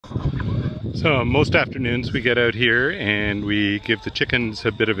So most afternoons we get out here and we give the chickens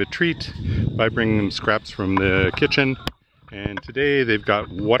a bit of a treat by bringing them scraps from the kitchen. And today they've got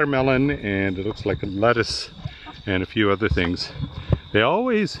watermelon and it looks like a lettuce and a few other things. They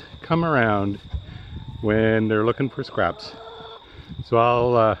always come around when they're looking for scraps. So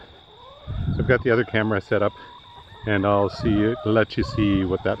I've got the other camera set up and I'll let you see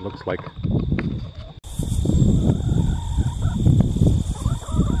what that looks like.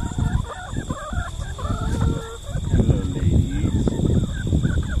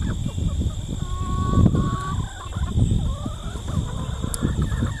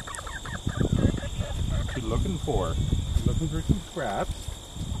 Looking for some scraps.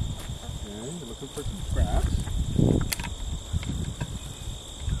 Okay, you're looking for some scraps.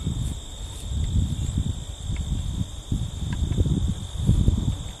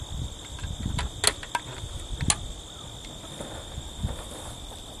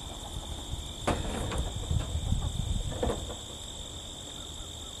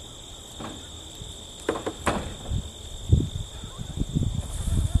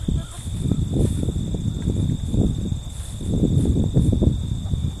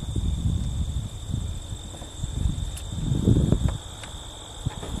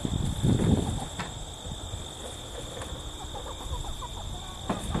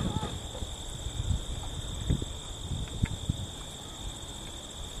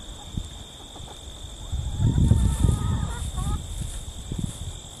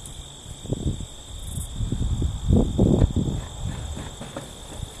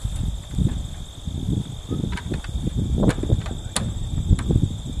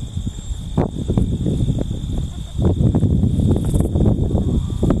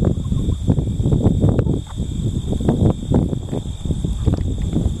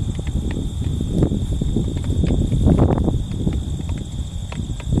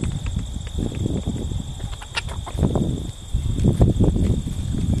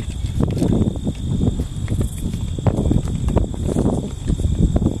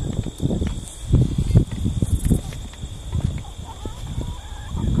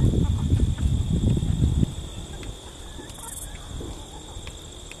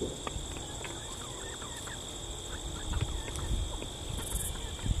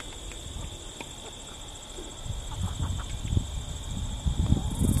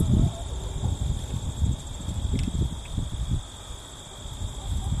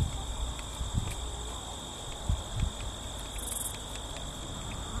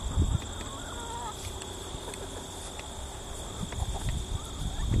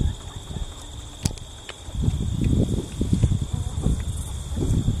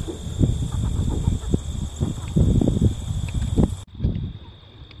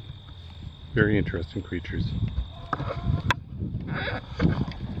 Very interesting creatures.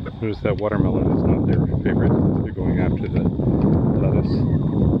 Notice that watermelon is not their favorite. They're going after the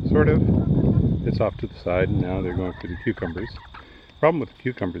lettuce. Sort of. It's off to the side and now they're going for the cucumbers. Problem with the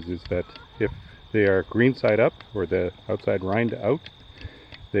cucumbers is that if they are green side up or the outside rind out,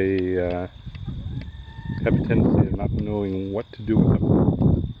 they have a tendency of not knowing what to do with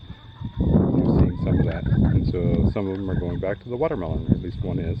them. I'm seeing some of that. And so some of them are going back to the watermelon, or at least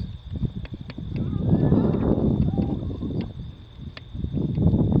one is.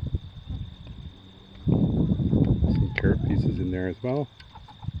 Some carrot pieces in there as well.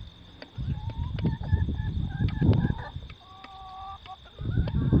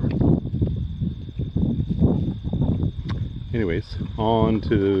 Anyways, on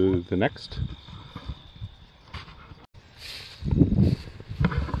to the next.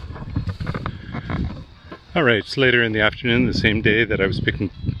 Alright, it's later in the afternoon, the same day that I was picking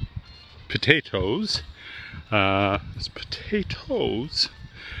potatoes. It's potatoes.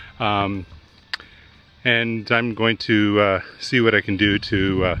 And I'm going to see what I can do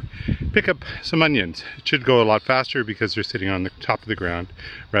to pick up some onions. It should go a lot faster because they're sitting on the top of the ground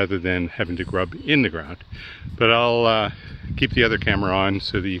rather than having to grub in the ground. But I'll keep the other camera on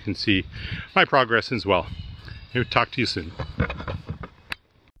so that you can see my progress as well. Here, talk to you soon.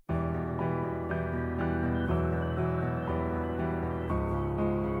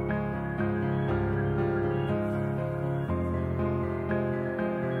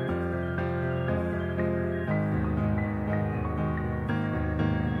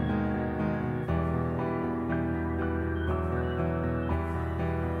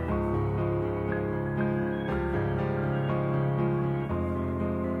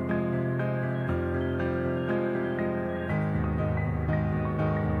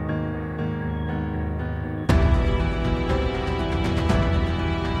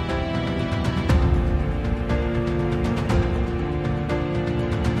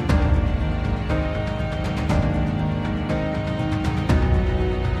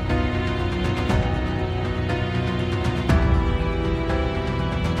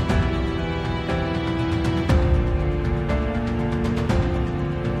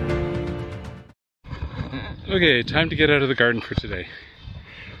 Okay, time to get out of the garden for today.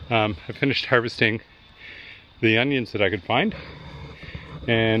 I finished harvesting the onions that I could find,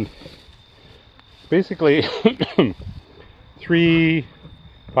 and basically 3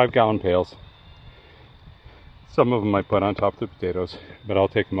 5-gallon pails. Some of them I put on top of the potatoes, but I'll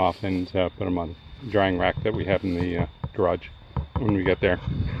take them off and put them on the drying rack that we have in the garage when we get there.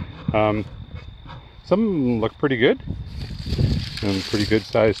 Some of them look pretty good, and pretty good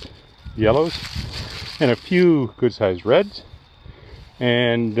sized yellows, and a few good sized reds,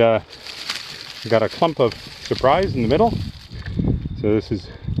 and I got a clump of surprise in the middle. So this is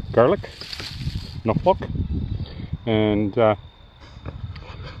garlic, Norfolk, and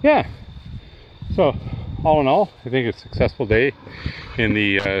yeah, so all in all, I think it's a successful day in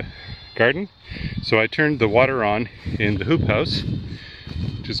the garden. So I turned the water on in the hoop house.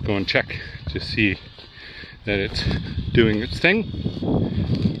 Just go and check to see that it's doing its thing.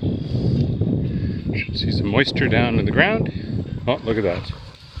 Should see some moisture down in the ground. Oh, look at that.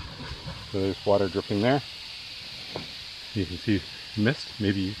 So there's water dripping there. You can see mist.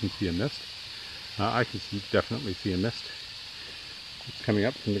 Maybe you can see a mist. I can definitely see a mist. It's coming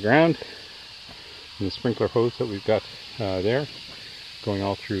up from the ground. And the sprinkler hose that we've got there, going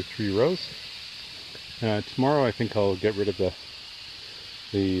all through 3 rows. Tomorrow I think I'll get rid of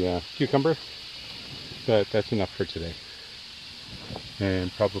the cucumber, but that's enough for today. And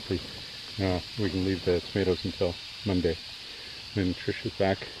probably we can leave the tomatoes until Monday when Trish is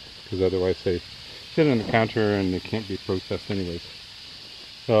back, because otherwise they sit on the counter and they can't be processed anyways.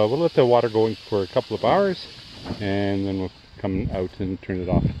 So we'll let the water go in for a couple of hours, and then we'll come out and turn it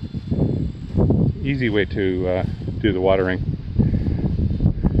off. Easy way to do the watering.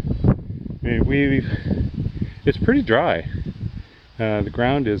 I mean, it's pretty dry. The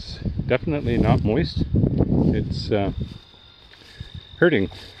ground is definitely not moist. It's hurting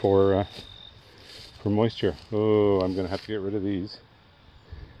for moisture. Oh, I'm going to have to get rid of these,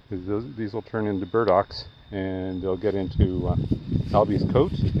 because these will turn into burdocks, and they'll get into Albie's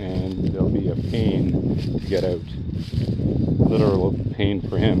coat, and they'll be a pain to get out. Literal pain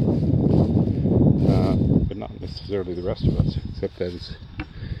for him, but not necessarily the rest of us, except that it's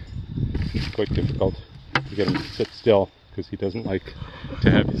quite difficult to get him to sit still, because he doesn't like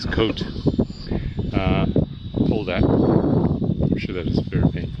to have his coat pulled at. I'm sure that is very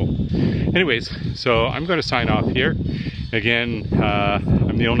painful. Anyways, so I'm going to sign off here. Again,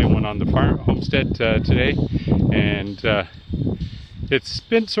 I'm the only one on the homestead today, and it's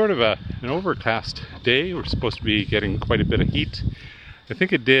been sort of an overcast day. We're supposed to be getting quite a bit of heat. I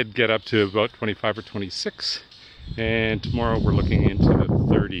think it did get up to about 25 or 26, and tomorrow we're looking into the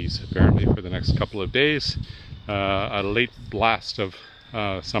 30s apparently for the next couple of days. A late blast of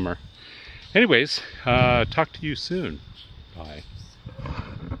summer. Anyways, talk to you soon. Bye.